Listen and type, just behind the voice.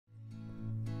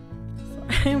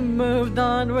He moved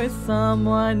on with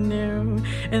someone new.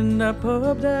 In the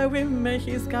pub that we met,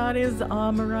 he's got his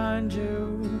arm around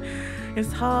you.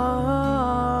 It's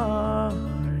hard,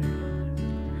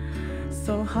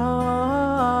 so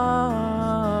hard.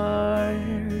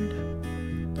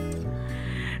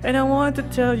 And I want to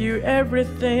tell you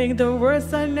everything, the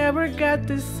words I never got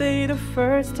to say the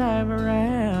first time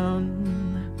around.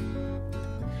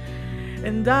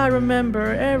 And I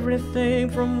remember everything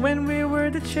from when we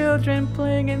were the children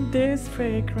playing in this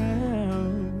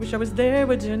playground. Wish I was there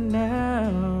with you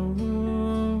now.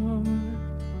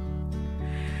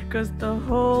 'Cause the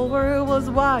whole world was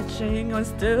watching us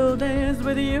still dance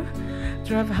with you.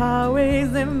 Drive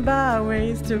highways and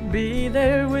byways to be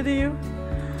there with you.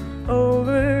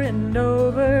 Over and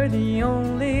over, the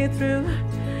only thrill.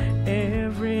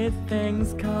 Everything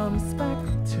comes back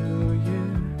to you.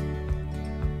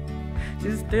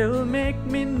 You still make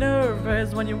me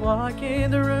nervous when you walk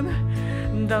in the room.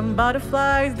 The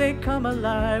butterflies, they come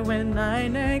alive when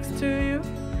I'm next to you.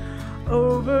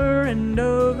 Over and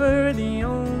over, the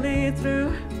only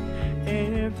truth.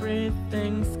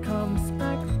 Everything comes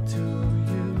back to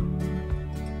you.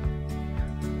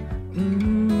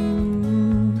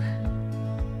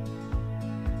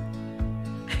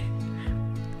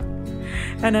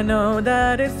 And I know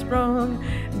that it's wrong,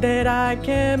 that I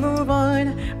can't move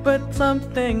on, but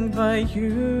something but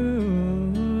you.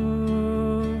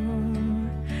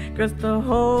 'Cause the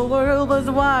whole world was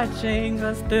watching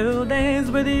us still dance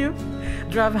with you.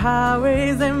 Drive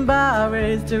highways and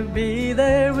byways to be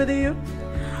there with you.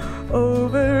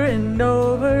 Over and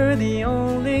over, the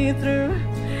only truth.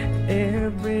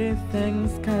 Everything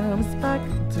comes back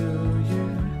to you.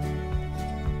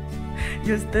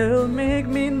 You still make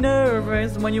me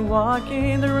nervous when you walk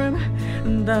in the room.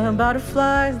 The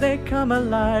butterflies, they come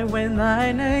alive when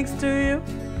I'm next to you.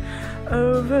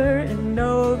 Over and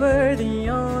over, the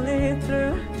only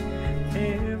truth.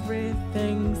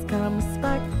 Everything comes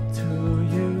back to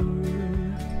you.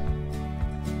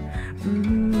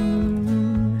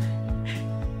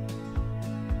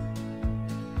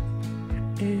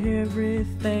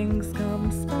 Everything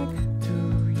comes back to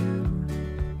you.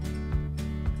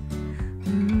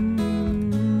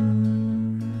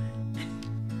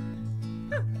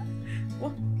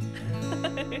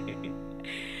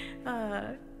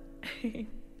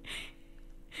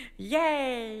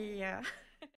 Yay!